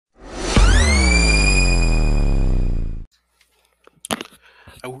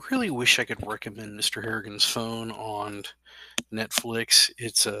really wish I could recommend Mr. Harrigan's Phone on Netflix.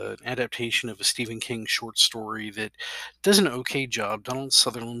 It's an adaptation of a Stephen King short story that does an okay job. Donald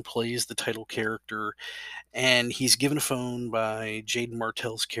Sutherland plays the title character, and he's given a phone by Jaden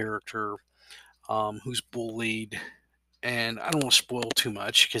Martell's character, who's bullied. And I don't want to spoil too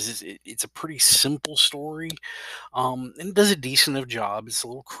much because it's a pretty simple story, and it does a decent enough job. It's a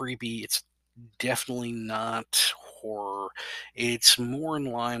little creepy. It's definitely not horror. It's more in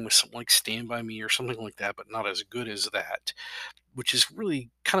line with something like Stand By Me or something like that, but not as good as that, which is really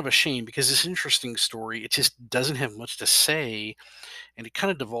kind of a shame because it's an interesting story. It just doesn't have much to say, and it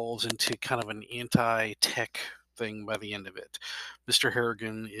kind of devolves into kind of an anti tech thing by the end of it. Mr.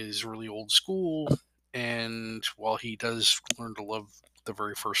 Harrigan is really old school, and while he does learn to love the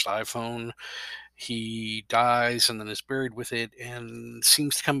very first iPhone, he dies and then is buried with it and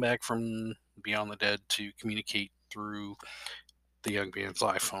seems to come back from beyond the dead to communicate through the young man's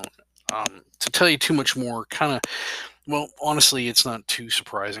iPhone. To tell you too much more, well, honestly, it's not too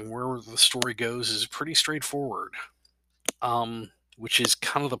surprising. Where the story goes is pretty straightforward, which is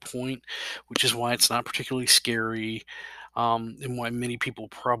kind of the point, which is why it's not particularly scary, and why many people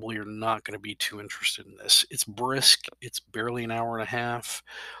probably are not going to be too interested in this. It's brisk, it's barely an hour and a half,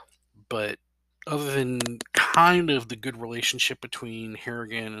 but other than kind of the good relationship between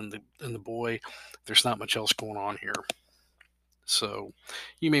Harrigan and the boy, there's not much else going on here. So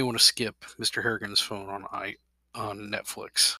you may want to skip Mr. Harrigan's Phone on Netflix.